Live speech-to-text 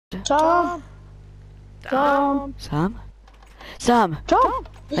Tom. Tom. Sam. Tom.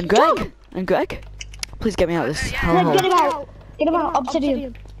 And Greg. Tom. And Greg. Please get me out of this Get hellhole. him out. Get him out.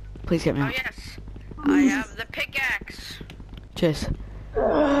 Obsidian. Please get me Oh out. yes, I have the pickaxe. Cheers.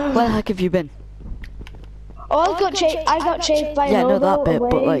 Where the heck have you been? Oh, I got chased by Yeah, I a know that hobo bit,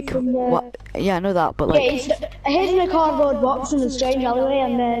 but away like, from the... what? Yeah, I know that, but like. Yeah, I hid in a cardboard box in a strange alleyway,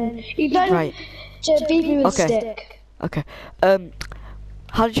 and then he tried to beat me with a stick. Okay.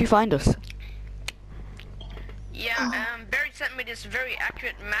 How did you find us? Yeah, Barry sent me this very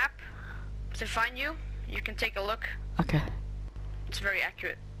accurate map to find you. You can take a look. Okay. It's very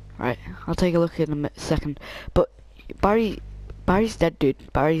accurate. Right, I'll take a look in a second. But Barry's dead, dude.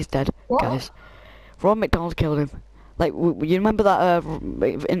 Barry's dead, What? guys. Ron McDonald killed him. Like, you remember that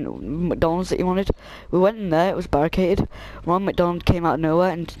in McDonald's that you wanted? We went in there. It was barricaded. Ron McDonald came out of nowhere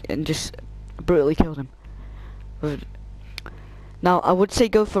and just brutally killed him. Now, I would say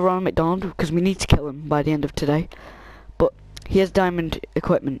go for Ronald McDonald because we need to kill him by the end of today. But he has diamond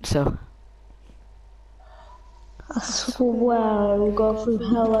equipment, so. I swear I will go through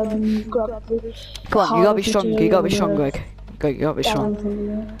hell and grab the... Come on, you gotta be strong. You gotta be strong, Greg. Greg, you gotta be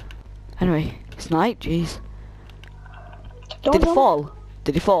strong. Anyway, it's night. Jeez. Did he fall?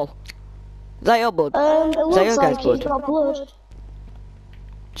 Did he fall? Is that your blood? It Is that your looks guy's like blood? he's got blood.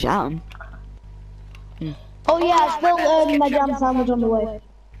 Jam. Oh yeah, I spilled my jam sandwich on the way.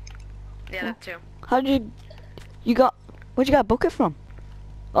 Yeah, that too. How did you got? Where'd you get a bucket from?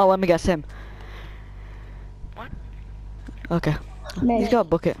 Oh, let me guess him. What? Okay. Me. He's got a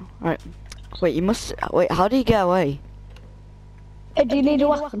bucket. Right. Wait, you must. Wait, how did he get away? Do you need a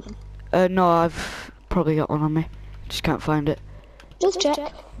weapon? No, I've probably got one on me. Just can't find it. Just check.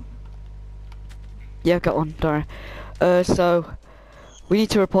 Yeah, I've got one. Don't worry. So we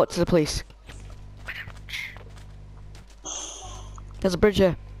need to report to the police. There's a bridge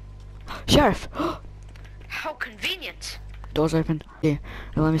here. Sheriff! How convenient. Doors open. Yeah.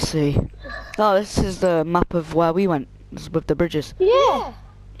 Now let me see. Oh, this is the map of where we went. This is with the bridges. Yeah.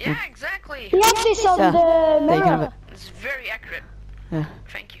 Yeah, exactly. He had this on Yeah. the There you can have mirror. it. It's very accurate. Yeah.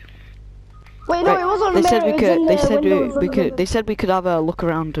 Thank you. Wait, no, Right, it was on the they said mirror. we could. They said we could. could. They said we could have a look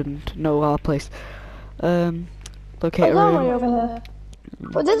around and know our place. Locate There's a armory room. over here.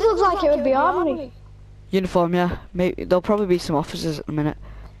 But this looks like it would be armory. Uniform, yeah. Maybe there'll probably be some officers at the minute.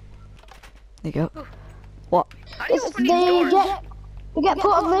 There you go. What? How do you They open these doors? get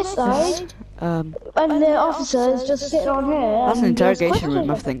put on this side, and the officers just sit on here. That's an and just interrogation question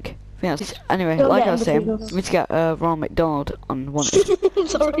room, I them. think. Anyway, Don't like get I was saying, individuals. we need to get Ronald McDonald on wanted.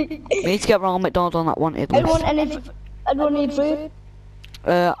 Sorry. We need to get Ronald McDonald on that wanted list. Anyone need food? 6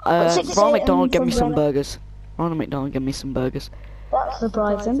 to Ronald 8 McDonald, give me from some bread. burgers. Ronald McDonald, give me some burgers. That's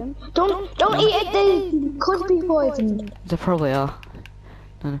surprising. Don't eat it. They could be poisoned. They probably are.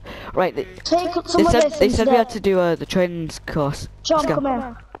 No. Right, they Take some of this they said we had instead. to do the training course. John, Let's go. come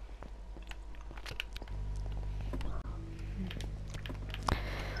here.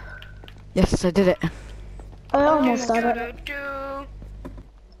 Yes, I did it. I almost had it.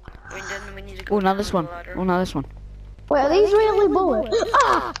 Oh, now this one. Oh, now this one. Wait, are these really bullets?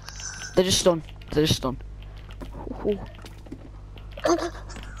 Ah! They're just stunned. They're just stunned. Ooh.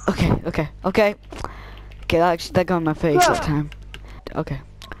 Okay, okay, okay. Okay, that got in my face that time. Okay.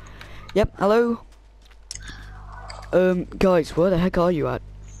 Yep, hello? Guys, where the heck are you at?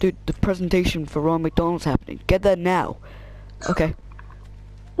 Dude, the presentation for Ronald McDonald's happening. Get there now. Okay,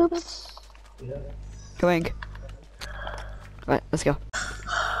 Oops. coming. Right, let's go.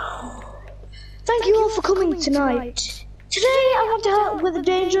 Thank you all for coming tonight. Today I want to help with a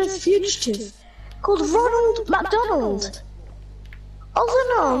dangerous fugitive called Ronald McDonald, also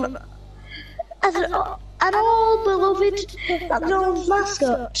known as an all-beloved McDonald's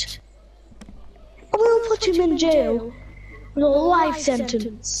mascot. I will put him in jail with a life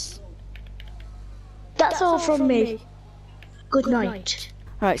sentence. That's all from me. Good night.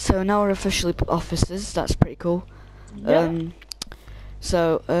 Right, so now we're officially officers. That's pretty cool. Yep.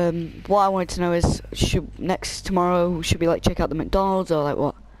 What I wanted to know is, tomorrow should we like check out the McDonald's or like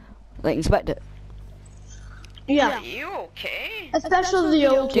what? Like inspect it? Yeah, Are you okay? especially the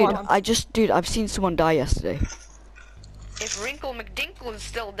old Dude, one. I've seen someone die yesterday. If Wrinkle McDinkle is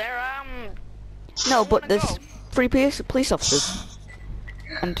still there, No, but wanna there's go. 3 police officers,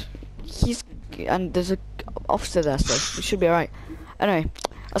 and there's a officer there, so it should be alright. Anyway,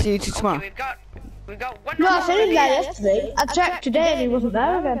 I'll see you two tomorrow. Okay, we've got one. No, I more seen him there idiot, yesterday. I checked today and he wasn't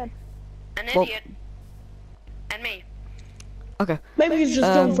there again. An Well- idiot, and me. Okay. Maybe he's just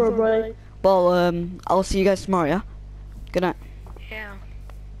done for a break. Well, I'll see you guys tomorrow. Yeah. Good night. Yeah.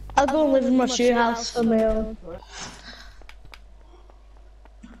 I'll go and live in my shoe house for my own.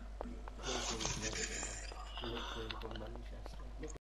 from Manchester.